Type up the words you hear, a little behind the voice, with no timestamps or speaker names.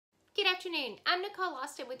afternoon. I'm Nicole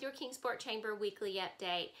Austin with your Kingsport Chamber Weekly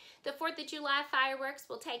Update. The 4th of July fireworks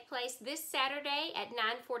will take place this Saturday at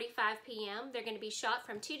 9:45 p.m. They're going to be shot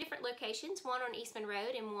from two different locations, one on Eastman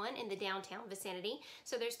Road and one in the downtown vicinity,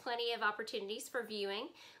 so there's plenty of opportunities for viewing.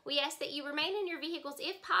 We ask that you remain in your vehicles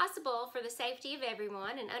if possible for the safety of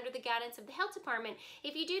everyone, and under the guidance of the Health Department,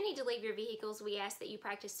 if you do need to leave your vehicles, we ask that you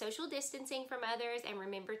practice social distancing from others and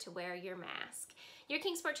remember to wear your mask. Your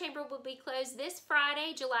Kingsport Chamber will be closed this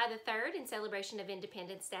Friday, July the 3rd, in celebration of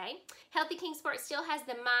Independence Day. Healthy Kingsport still has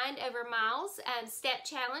the Mind Over Miles Step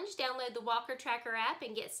Challenge. Download the Walker Tracker app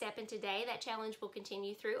and get stepping today. That challenge will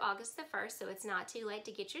continue through August the 1st, so it's not too late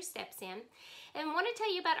to get your steps in. And I want to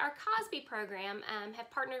tell you about our Cosby program. Have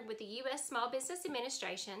partnered with the U.S. Small Business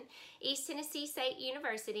Administration, East Tennessee State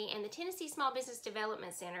University, and the Tennessee Small Business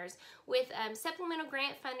Development Centers with supplemental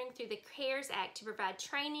grant funding through the CARES Act to provide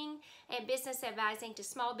training and business advising to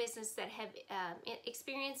small business that have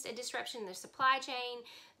experienced a disruption in their supply chain,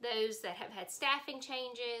 those that have had staffing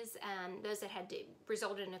changes, those that had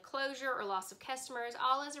resulted in a closure or loss of customers,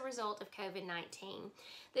 all as a result of COVID-19.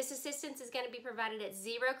 This assistance is going to be provided at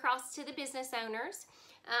zero cost to the business owners.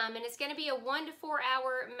 And it's going to be a 1 to 4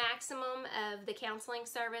 hour maximum of the counseling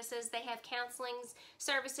services. They have counseling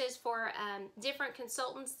services for different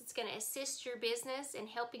consultants that's going to assist your business in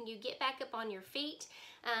helping you get back up on your feet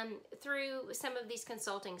through some of these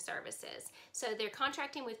consulting services. So they're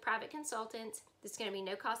contracting with private consultants. There's going to be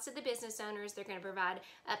no cost to the business owners. They're going to provide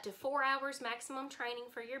up to 4 hours maximum training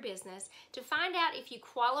for your business. To find out if you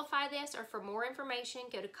qualify this or for more information,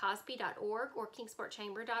 go to cosby.org or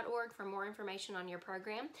kingsportchamber.org for more information on your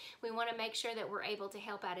program. We want to make sure that we're able to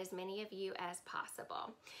help out as many of you as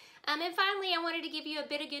possible. And finally, I wanted to give you a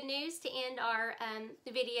bit of good news to end our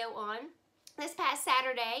video on. This past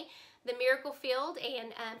Saturday, the Miracle Field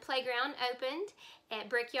and Playground opened at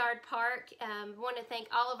Brickyard Park. Want to thank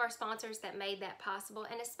all of our sponsors that made that possible,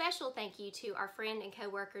 and a special thank you to our friend and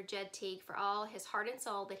co-worker Judd Teague for all his heart and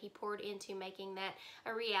soul that he poured into making that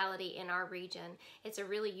a reality in our region. It's a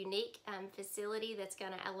really unique facility that's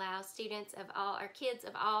going to allow students of all, our kids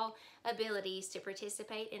of all abilities, to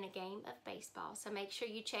participate in a game of baseball. So make sure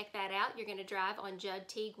you check that out. You're going to drive on Judd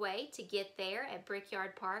Teague Way to get there at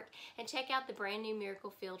Brickyard Park and check out the brand new Miracle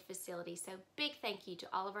Field facility. So big thank you to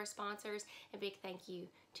all of our sponsors, and big thank you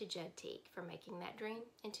to Judd Teague for making that dream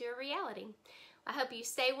into a reality. I hope you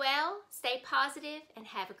stay well, stay positive, and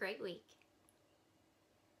have a great week.